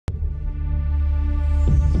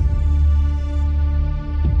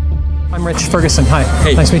I'm Rich Ferguson. Hi.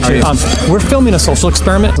 Hey, nice to meet you. We're filming a social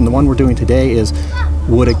experiment, and the one we're doing today is,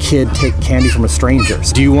 would a kid take candy from a stranger?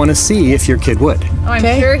 Do you want to see if your kid would? Oh,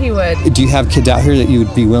 I'm sure he would. Do you have kids out here that you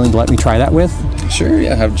would be willing to let me try that with? Sure,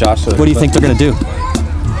 yeah, have Josh. What do you think they're going to do?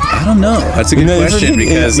 I don't know. That's a good question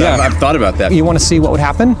because I've thought about that. You want to see what would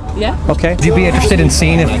happen? Yeah. Okay. Would you be interested in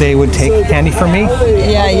seeing if they would take candy from me?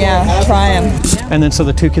 Yeah, try them. And then so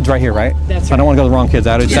the two kids right here, right? That's right. I don't want to go the wrong kids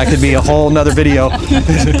out. That could be a whole nother video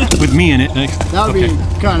with me in it. That would be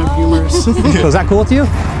kind of humorous. So is that cool with you?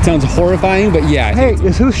 Sounds horrifying, but yeah. Hey,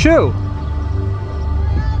 is whose shoe?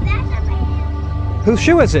 Whose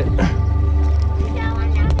shoe is it?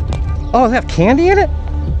 Oh, does it have candy in it?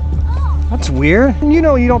 That's weird. You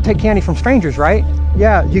know you don't take candy from strangers, right?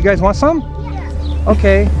 Yeah, you guys want some? Yeah.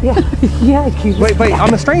 Okay. Yeah. Yeah. Wait,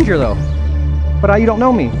 I'm a stranger though. But you don't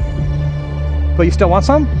know me. But you still want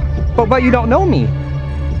some? But you don't know me.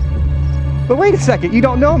 But wait a second, you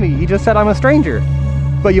don't know me. You just said I'm a stranger.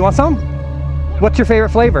 But you want some? What's your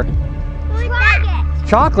favorite flavor? Chocolate.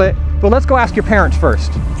 Chocolate? Well, let's go ask your parents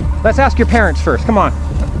first. Let's ask your parents first. Come on.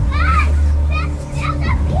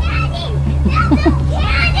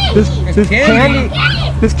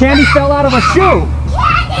 This candy fell out of a shoe.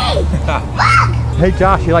 Hey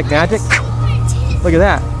Josh, you like magic? Look at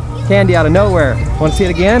that. Candy out of nowhere. Want to see it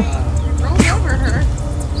again?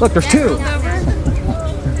 Look, there's two.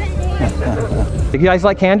 You guys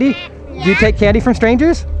like candy? Do you take candy from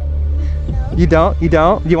strangers? You don't? You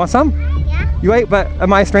don't? You want some? Yeah. You wait, but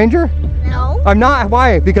am I a stranger? No. I'm not.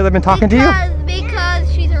 Why? Because I've been talking to you?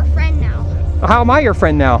 Because she's her friend now. How am I your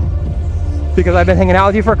friend now? Because I've been hanging out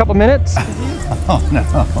with you for a couple minutes? Oh no.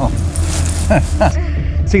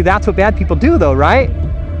 See, that's what bad people do though, right?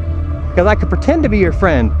 Because I could pretend to be your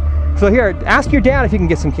friend. So here, ask your dad if you can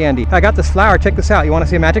get some candy. I got this flower, check this out. You want to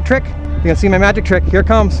see a magic trick? You gonna see my magic trick? Here it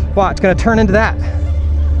comes. Watch, it's gonna turn into that.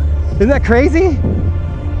 Isn't that crazy?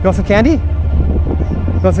 You want some candy?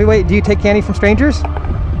 You want to see, wait, do you take candy from strangers?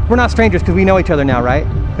 We're not strangers because we know each other now, right?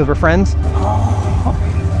 Because we're friends.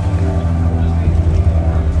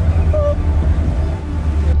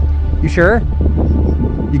 You sure?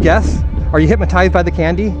 You guess? Are you hypnotized by the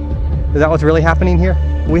candy? Is that what's really happening here?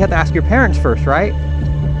 We have to ask your parents first, right?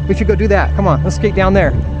 We should go do that. Come on, let's skate down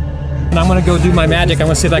there. And I'm gonna go do my magic. I'm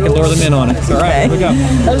gonna see if I can lure them in on it. All right, here we go.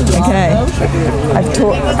 Okay. I've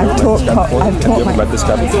taught my... About this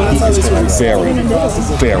stuff, he's very good.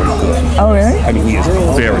 Oh really? I mean, he is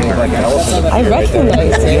very good. I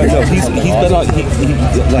recognize him. No, he's been on,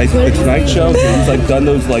 like, the Tonight Show, he's like done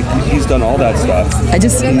those, like, he's done all that stuff. I'm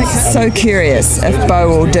just so curious if Bo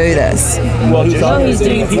will do this. Well, He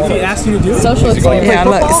asked you to do it. Social experiment. Yeah,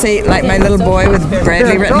 look, see, like my little boy with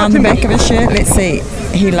Bradley written on the back of his shirt. Let's see.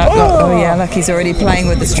 He look, oh yeah, look, he's already playing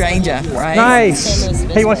with the stranger, right? Nice.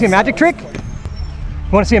 Hey, you want to see a magic trick?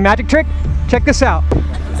 You want to see a magic trick? Check this out.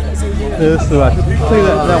 This is what. Look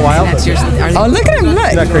at that wild. Oh, look at him, look.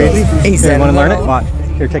 Is that crazy? He's Here, you want to learn it? Watch.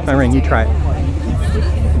 Here, take my ring. You try it.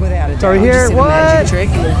 Without a It's over here. just a What? magic trick.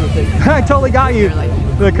 I totally got you.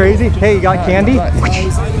 Isn't that crazy? Hey, you got candy? Oh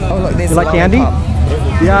look, there's You like a candy?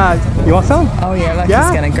 lollipop. Yeah. You want some? Oh yeah, look, Yeah.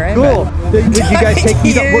 he's gonna grab Cool. it. Did you guys take?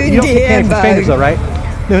 You don't take candy from strangers though, right?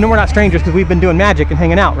 No, we're not strangers because we've been doing magic and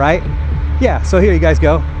hanging out, right? Yeah. So here you guys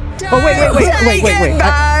go. Oh wait.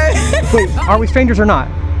 Wait, are we strangers or not?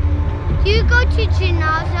 Do you go to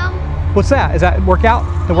gymnasium? What's that? Is that workout?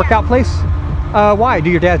 The workout place? Why?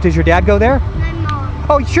 Does your dad go there? My mom.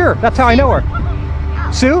 Oh, sure. That's how I know her.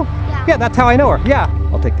 Sue? Yeah, that's how I know her. Yeah.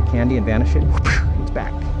 I'll take the candy and vanish it. It's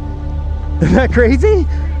back. Isn't that crazy?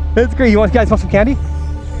 That's great. You guys want some candy?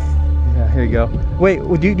 Yeah, here you go. Wait,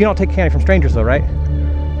 you don't take candy from strangers though, right?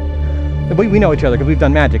 We know each other because we've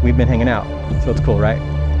done magic. We've been hanging out. So it's cool, right?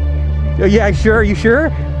 Yeah, sure. You sure?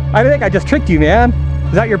 I think I just tricked you, man.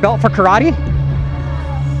 Is that your belt for karate?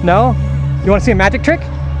 No? You want to see a magic trick?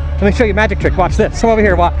 Let me show you a magic trick. Watch this. Come over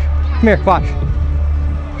here. Watch. Come here. Watch.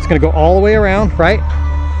 It's going to go all the way around, right?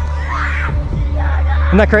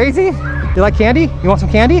 Isn't that crazy? You like candy? You want some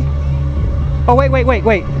candy? Oh,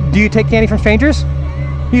 wait. Do you take candy from strangers?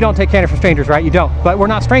 You don't take candy from strangers, right? You don't. But we're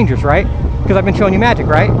not strangers, right? Because I've been showing you magic,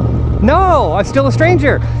 right? No, I'm still a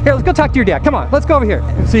stranger. Here, let's go talk to your dad. Come on, let's go over here.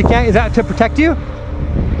 So you can't, is that to protect you?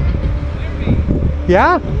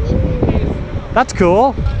 Yeah? That's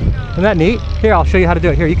cool. Isn't that neat? Here, I'll show you how to do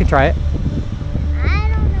it. Here, you can try it. I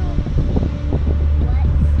don't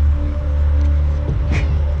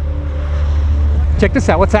know. Check this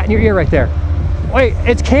out. What's that in your ear right there? Wait,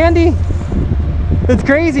 it's candy. It's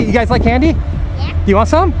crazy. You guys like candy? Yeah. Do you want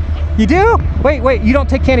some? You do? Wait, you don't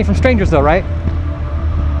take candy from strangers though, right?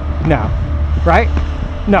 No, right?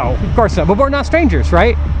 No, of course not. But we're not strangers,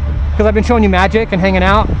 right? Because I've been showing you magic and hanging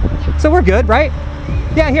out. So we're good, right?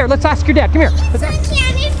 Yeah, here, let's ask your dad. Come here. Some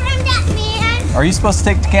candy from that man. Are you supposed to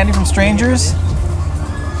take candy from strangers?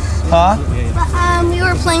 Huh? But, we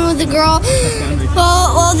were playing with the girl.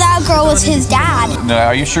 Well, that girl was his dad. No,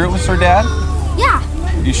 are you sure it was her dad? Yeah.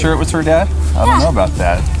 You sure it was her dad? I don't know about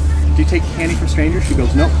that. Do you take candy from strangers? She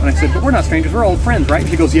goes, nope. And I said, but we're not strangers, we're old friends, right?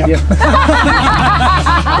 She goes, yep.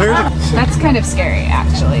 That's kind of scary,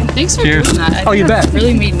 actually. Thanks for doing that. Oh, you bet. It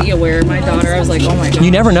really made me aware of my daughter. I was like, oh my God. You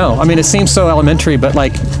never know. I mean, it seems so elementary, but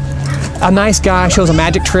like a nice guy shows a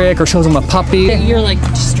magic trick or shows him a puppy. You're like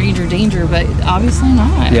stranger danger, but obviously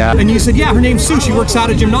not. Yeah. And you said, yeah, her name's Sue. She works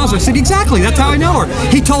out at gymnasium. I said, exactly. That's how I know her.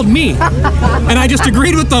 He told me. And I just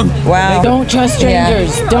agreed with them. Wow. Don't trust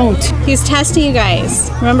strangers. Yeah. Don't. He's testing you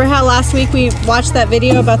guys. Remember how last week we watched that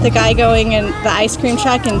video about the guy going in the ice cream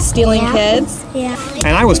truck and stealing kids? Yeah.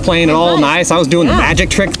 And I was playing it all nice. I was doing the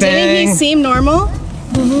magic trick thing. Didn't he seem normal?